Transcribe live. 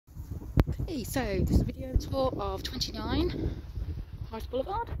Hey, so this is a video tour of 29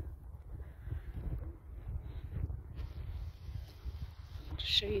 Boulevard. To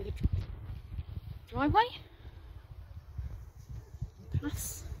show you the driveway, the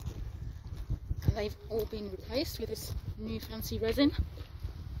paths, and they've all been replaced with this new fancy resin.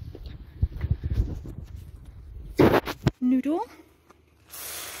 New door.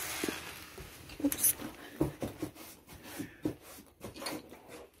 Oops.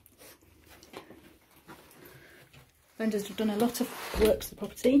 Vendors have done a lot of work to the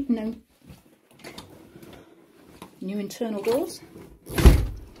property. New internal doors. There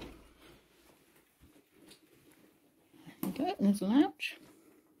you go, there's a lounge.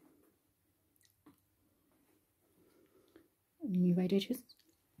 New radiators.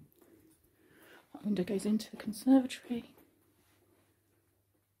 That window goes into the conservatory.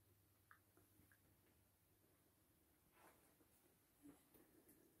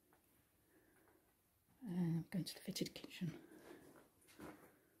 And going to the fitted kitchen. So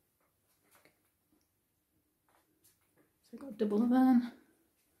we've got a double oven,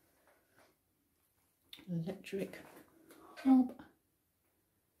 electric hob,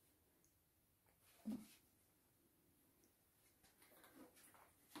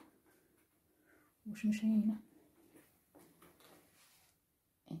 washing machine,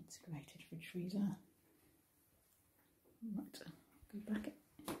 integrated fridge freezer. Right, go back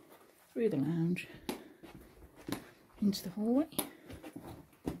through the lounge into the hallway.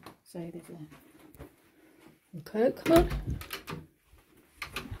 So there's a curb cupboard,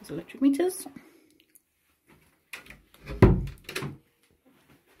 there's electric meters,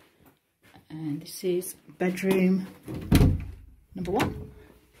 and this is bedroom number 1.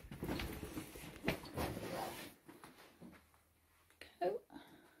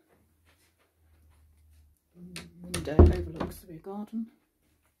 Window overlooks the rear garden.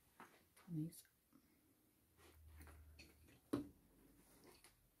 And these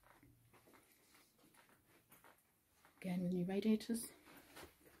again with new radiators.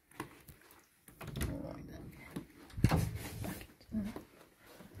 Alright then. Back into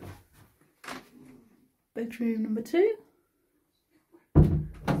bedroom number 2.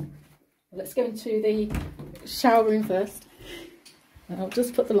 Let's go into the shower room first. I'll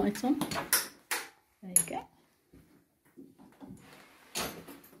just put the light on. There you go.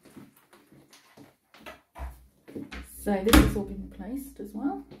 So this has all been replaced as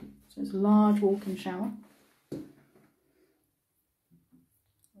well. So it's a large walk-in shower with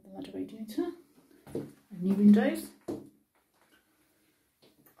a ladder radiator and new windows.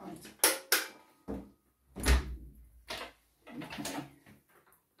 Right. Okay.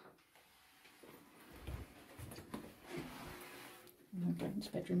 And I'm going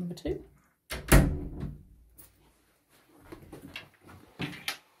to bedroom number 2.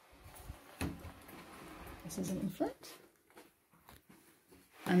 This is in front,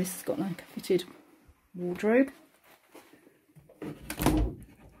 and this has got like a fitted wardrobe.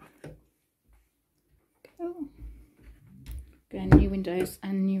 Cool. Again, new windows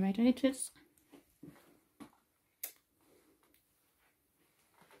and new radiators.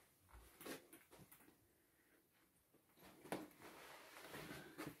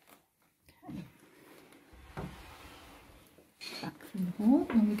 Okay. Back from the hall,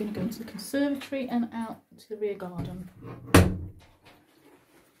 and we're going to go into the conservatory and out to the rear garden.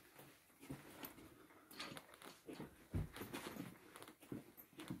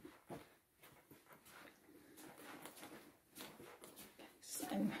 So,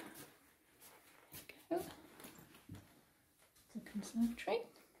 there we go. The conservatory,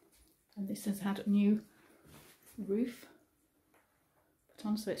 and this has had a new roof put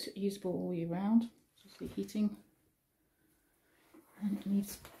on, so it's usable all year round. Just the heating. And it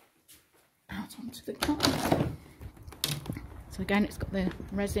leads out onto the garden. So again, it's got the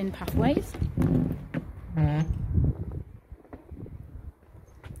resin pathways.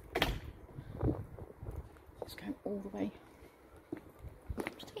 Let's go all the way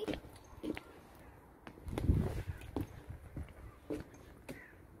up to here.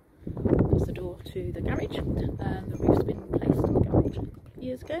 That's the door to the garage, and the roof's been replaced in the garage a couple of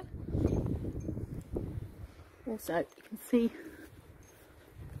years ago. Also, you can see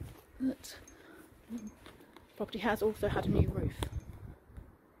that the property has also had a new roof,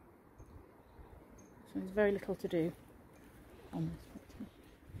 so there's very little to do on this property.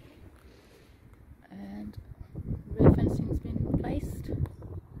 And rear fencing has been replaced, and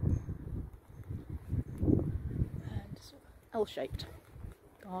sort of L-shaped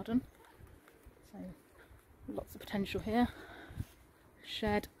garden, so lots of potential here.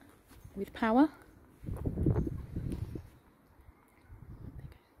 Shed with power.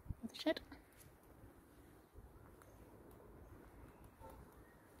 Shed.